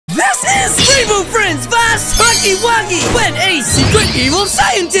rainbow friends vs Huggy Wuggy. When a secret evil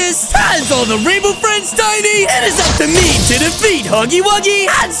scientist has all the rainbow friends tiny, it is up to me to defeat Huggy Wuggy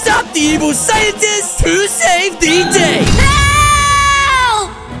and stop the evil scientist to save the day.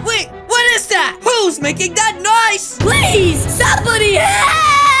 Help! Wait, what is that? Who's making that noise? Please, somebody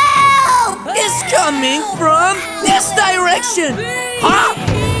help! It's coming from this direction. Huh?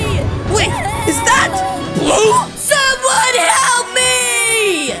 Wait, is that Blue? Someone help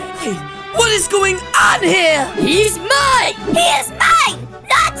me! Hey, what is going on here? He's mine! He is mine,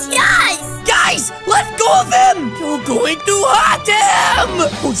 not yours! Guys, let go of him! You're going to hurt him!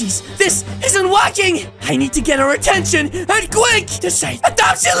 Oh jeez, this isn't working! I need to get her attention, and quick! This side,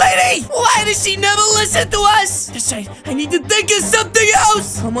 adoption lady! Why does she never listen to us? This side, I need to think of something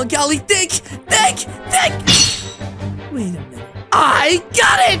else! Come on, Callie, think! Wait a minute. I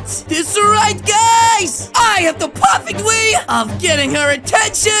got it! This is right, guys! I have the perfect way of getting her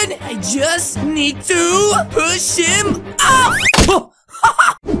attention! I just need to push him off!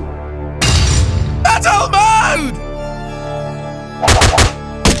 Battle mode!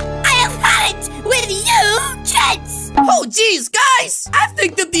 I have had it with you, kids! Oh, jeez, guys! I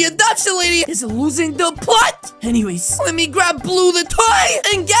think that the adoption lady is losing the plot! Anyways, let me grab Blue the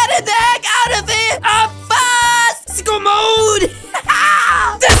toy and get it the heck out of here! Up fast! Sicko mode!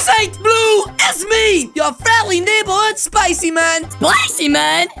 This ain't Blue! It's me! Your friendly neighborhood spicy man! Spicy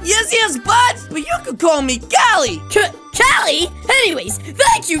man? Yes, but you could call me Callie! Callie? Anyways,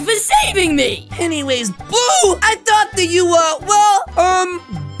 thank you for saving me! Anyways, Blue, I thought that you were, well,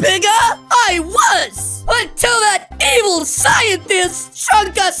 bigger? I was! Until that evil scientist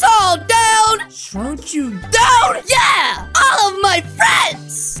shrunk us all down! Shrunk you down? Yeah! All of my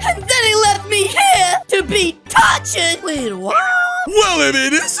friends! And then he left me here to be tortured! Wait, what? Well, if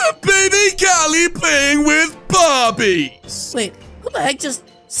it isn't baby Callie playing with Barbies! Wait, who the heck just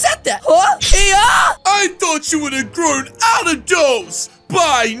said that? Huh? Yeah? I thought you would have grown out of dolls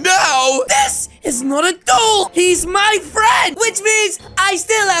by now! This is not a doll! He's my friend! Which means I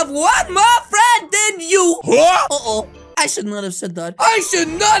still have one more friend than you! Huh? Uh-oh. I should not have said that. I should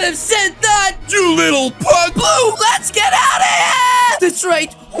not have said that! You little punk! Blue, let's get out of here! That's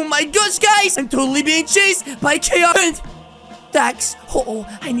right. Oh my gosh, guys! I'm totally being chased by Chaos and Dax. Uh-oh,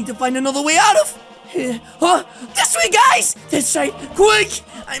 I need to find another way out of here. This way, guys! That's right. Quick!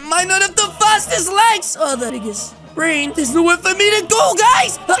 I might not have the fastest legs or the biggest brain. There's nowhere for me to go,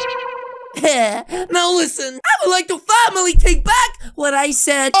 guys! Now listen, I would like to finally take back what I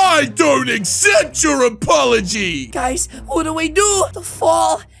said. I don't accept your apology! Guys, what do I do? The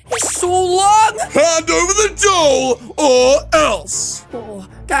fall is so long. Hand over the doll or else! Oh,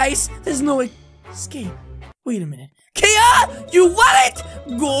 guys, there's no escape. Wait a minute. Kia, you want it?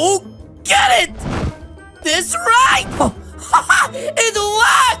 Go get it! This right! Oh, it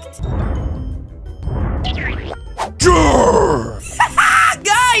worked! Grrr!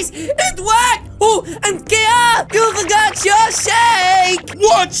 Guys, it worked! Oh, and Kia, you forgot your shake!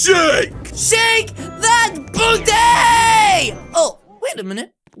 What shake? Shake that booty! Oh, wait a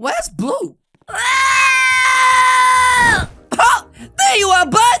minute. Where's Blue? Oh, there you are,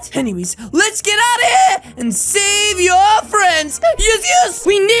 bud! Anyways, let's get out of here and save your friends! Yes!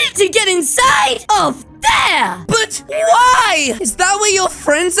 We need to get inside of there! But why? Is that where your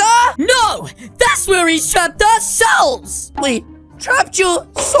friends are? No! That's where he trapped our souls! Wait, trapped your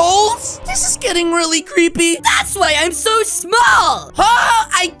souls? This is getting really creepy. That's why I'm so small! Oh,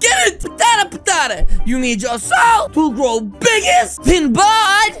 I get it! Patata! You need your soul to grow biggest! Then,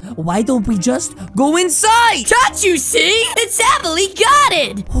 bud, why don't we just go inside? Can't you see? It's heavily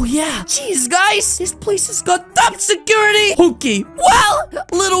guarded! Oh, yeah. Jeez, guys, this place has got top security. Okay, well,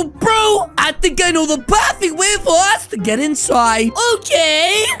 little bro, I think I know the perfect way for us to get inside.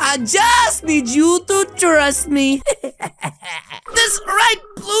 Okay! I just need you to trust me. That's right,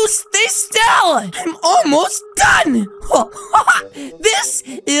 Blue, stay still. I'm almost done. This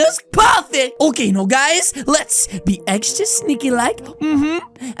is perfect. Okay, now guys, let's be extra sneaky like,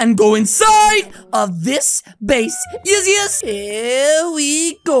 and go inside of this base. Yes. Here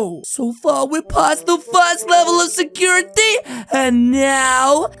we go. So far, we're past the first level of security, and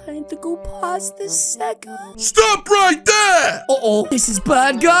now time to go past the second. Stop right there! Uh-oh, this is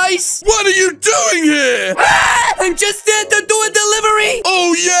bad, guys. What are you doing here? I'm just here to do a delivery.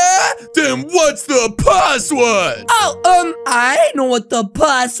 Oh yeah? Then what's the password? Oh, I know what the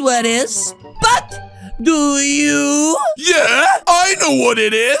password is, but Do you? Yeah, I know what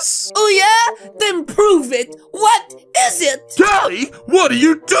it is. Oh yeah? Then prove it. What is it? Callie, what are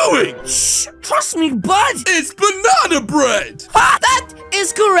you doing? Shh, trust me, bud. It's banana bread. Ha, that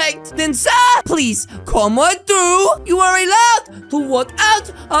is correct. Then, sir, please come on through. You are allowed to walk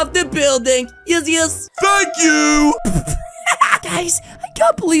out of the building. Yes, yes. Thank you. Guys, I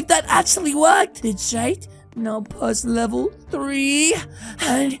can't believe that actually worked. That's right. Now pause level 3.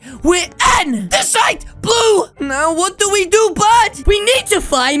 And we're in. That's right, Blue. Now what do we do, bud? We need to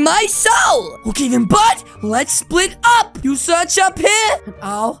find my soul. Okay, then, bud, let's split up. You search up here, and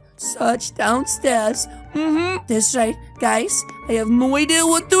I'll search downstairs. That's right, guys. I have no idea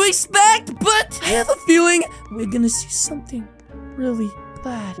what to expect, but I have a feeling we're gonna see something really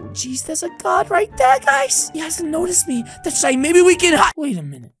bad. Oh, jeez, there's a guard right there, guys. He hasn't noticed me. That's right, maybe we can hide. Wait a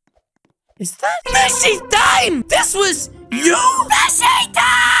minute. Is that Fishy Time? This was you? Fishy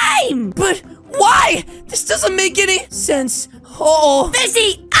Time! But why? This doesn't make any sense. Uh-oh.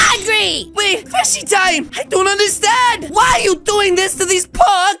 Fishy angry! Wait, Fishy Time! I don't understand! Why are you doing this to these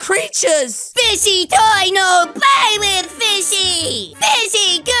poor creatures? Fishy toy, no play with Fishy!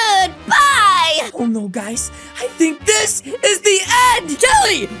 Fishy, goodbye! Oh no, guys. I think this is the end!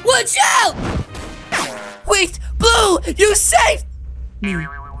 Kelly, watch out! Wait, Blue, you saved me.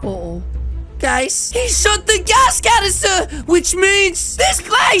 Uh-oh. Guys, he shot the gas canister, which means this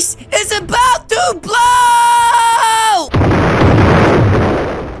place is about to blow!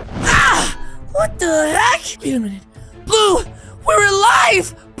 Ah! What the heck? Wait a minute. Blue, we're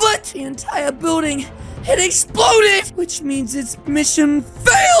alive, but the entire building, it exploded, which means its mission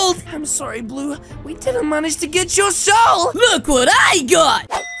failed. I'm sorry, Blue. We didn't manage to get your soul. Look what I got!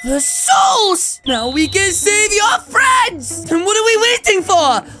 The souls! Now we can save your friends! And what are we waiting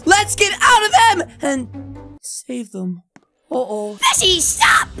for? Let's get out of them and save them. Uh-oh. Fishy,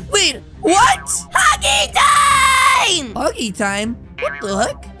 stop! Wait, what? Huggy time! Huggy time? What the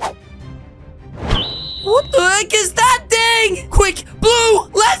heck? What the heck is that thing? Quick, Blue,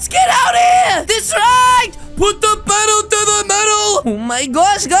 let's get out of here! That's right! Put the pedal to the metal! Oh my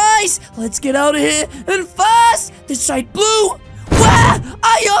gosh, guys! Let's get out of here and fast! That's right, Blue! Where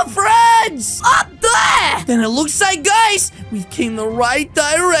are your friends? Up there! Then it looks like, guys, we came the right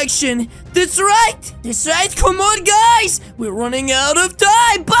direction. That's right. That's right. Come on, guys. We're running out of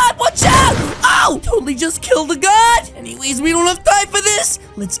time. But watch out. Oh, totally just killed the guard. Anyways, we don't have time for this.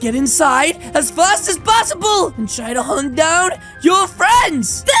 Let's get inside as fast as possible and try to hunt down your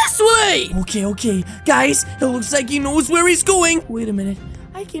friends. This way. Okay. Guys, it looks like he knows where he's going. Wait a minute.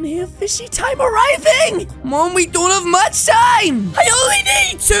 I can hear Fishy Time arriving! Mom, we don't have much time! I only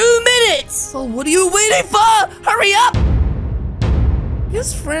need 2 minutes! Well, what are you waiting for? Hurry up!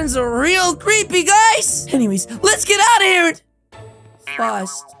 His friends are real creepy, guys! Anyways, let's get out of here!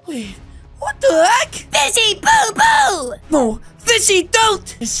 Fast. Wait, what the heck? Fishy boo-boo! No, Fishy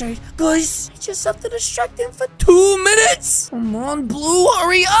don't! That's right, guys. I just have to distract him for 2 minutes! Come on, Blue,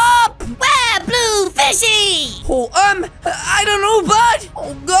 hurry up! Where, Blue Fishy? Oh, I don't know, bud!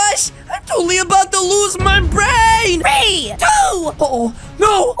 Oh, gosh, I'm totally about to lose my brain! 3, 2, Uh-oh,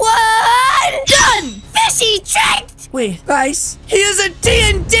 no! 1, done! Fishy tricked! Wait, guys, here's a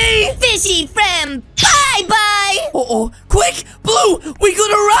TNT! Fishy friend, bye-bye! Uh-oh, quick, Blue, we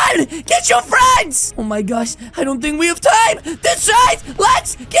gotta run! Get your friends! Oh my gosh, I don't think we have time! That's right,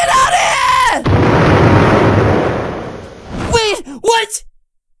 let's get out of here! Wait, what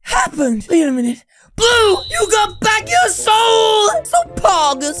happened? Wait a minute. Blue, you got back your soul! So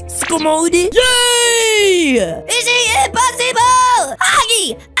poggers, scommody. Yay! Fishy impossible!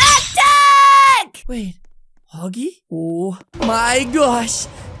 Huggy, attack! Wait, Huggy? Oh my gosh.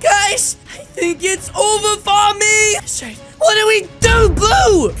 Guys, I think it's over for me! That's right. What do we do,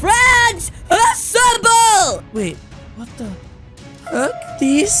 Blue? Friends, assemble! Wait, what the heck?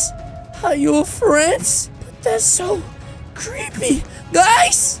 These are your friends? But they're so creepy.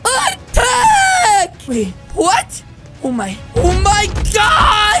 Guys! Attack! Wait, what? Oh my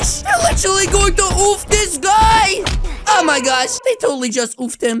gosh! They're literally going to oof this guy! Oh my gosh, they totally just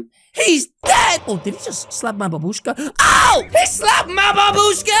oofed him. He's dead! Oh, did he just slap my babushka? Ow! He slapped my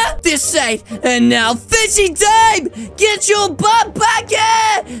babushka! This side. And now, Fishy Time! Get your butt back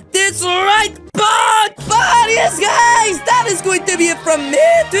here! That's right, butt! But yes, guys, that is going to be it from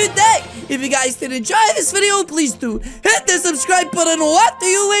me today. If you guys did enjoy this video, please do hit the subscribe button. What are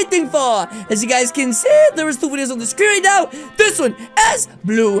you waiting for? As you guys can see, there is 2 videos on the screen right now. This one is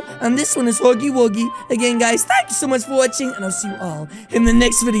Blue, and this one is Huggy Wuggy. Again, guys, thank you so much for watching, and I'll see you all in the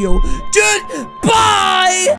next video. Goodbye!